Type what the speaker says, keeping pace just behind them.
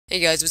Hey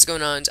guys, what's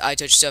going on? It's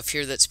iTouch Stuff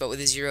here, that's spelled with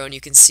a zero, and you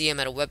can see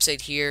I'm at a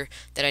website here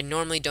that I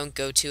normally don't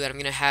go to, and I'm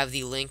going to have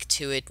the link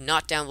to it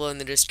not down below in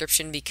the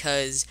description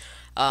because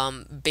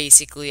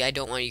basically I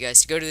don't want you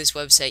guys to go to this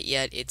website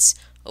yet. It's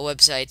a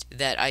website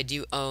that I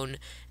do own,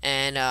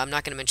 and I'm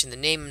not going to mention the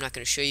name. I'm not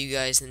going to show you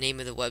guys the name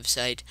of the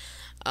website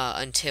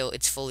until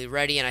it's fully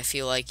ready, and I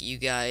feel like you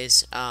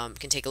guys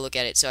can take a look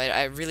at it. So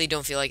I really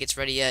don't feel like it's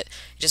ready yet.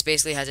 It just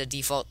basically has a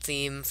default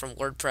theme from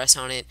WordPress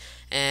on it,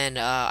 and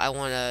I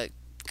want to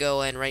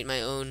go and write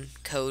my own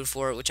code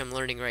for it, which I'm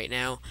learning right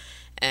now.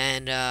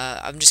 And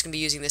I'm just going to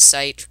be using this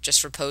site just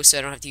for posts, so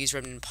I don't have to use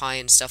Remnant Pi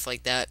and stuff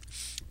like that.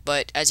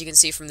 But as you can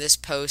see from this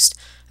post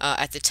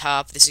at the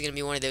top, this is going to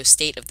be one of those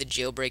state of the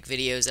jailbreak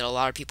videos that a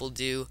lot of people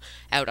do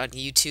out on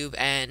YouTube.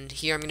 And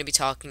here I'm going to be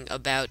talking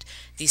about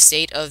the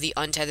state of the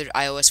untethered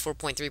iOS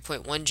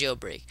 4.3.1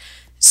 jailbreak.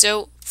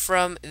 So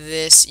from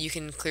this, you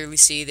can clearly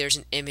see there's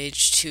an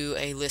image to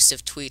a list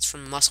of tweets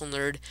from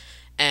MuscleNerd,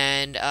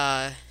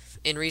 and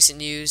in recent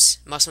news,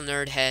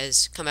 MuscleNerd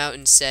has come out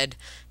and said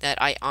that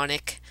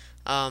Ionic,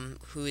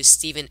 who is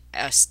Stefan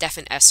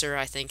Esser,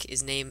 I think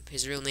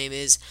his real name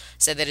is,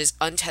 said that his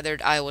untethered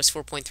iOS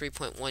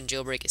 4.3.1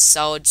 jailbreak is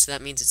solid, so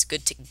that means it's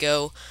good to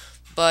go.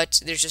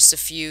 But there's just a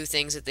few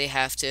things that they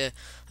have to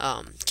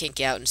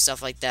kink out and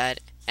stuff like that.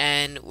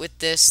 And with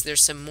this,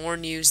 there's some more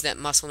news that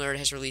MuscleNerd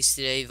has released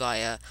today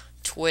via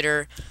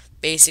Twitter.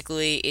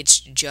 Basically, it's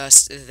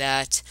just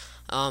that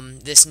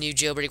this new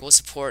jailbreak will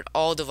support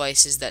all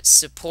devices that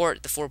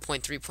support the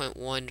 4.3.1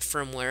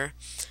 firmware.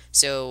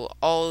 So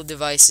all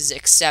devices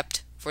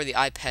except for the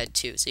iPad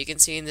 2. So you can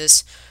see in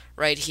this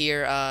right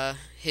here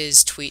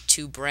his tweet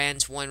to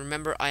Brands 1.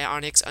 Remember,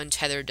 Ionic's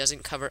Untethered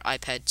doesn't cover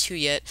iPad 2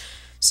 yet,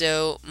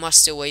 so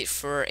must still wait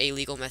for a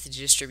legal method to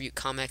distribute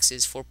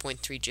Comex's 4.3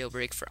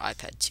 jailbreak for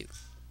iPad 2.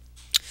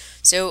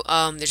 So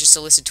there's just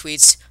a list of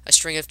tweets, a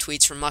string of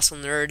tweets from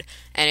MuscleNerd,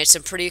 and it's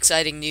some pretty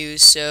exciting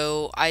news.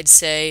 So I'd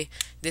say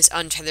this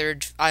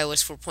untethered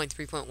iOS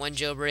 4.3.1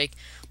 jailbreak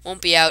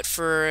won't be out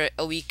for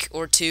a week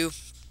or two,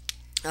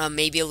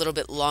 maybe a little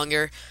bit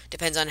longer.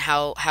 Depends on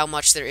how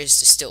much there is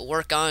to still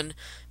work on.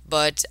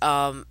 But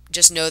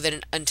just know that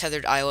an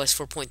untethered iOS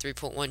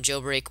 4.3.1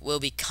 jailbreak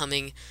will be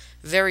coming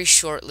very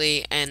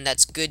shortly, and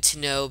that's good to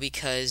know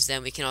because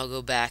then we can all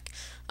go back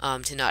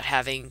to not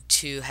having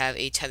to have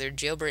a tethered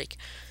jailbreak.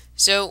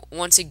 So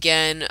once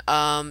again,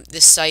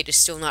 this site is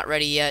still not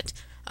ready yet,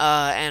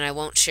 and I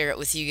won't share it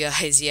with you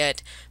guys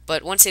yet.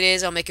 But once it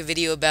is, I'll make a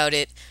video about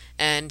it,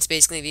 and it's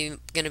basically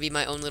going to be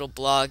my own little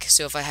blog.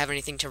 So if I have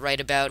anything to write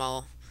about,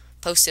 I'll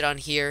post it on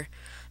here.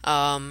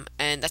 And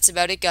that's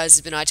about it, guys.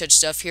 It's been iTouch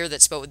Stuff here,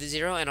 that's spelled with a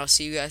zero, and I'll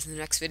see you guys in the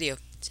next video.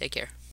 Take care.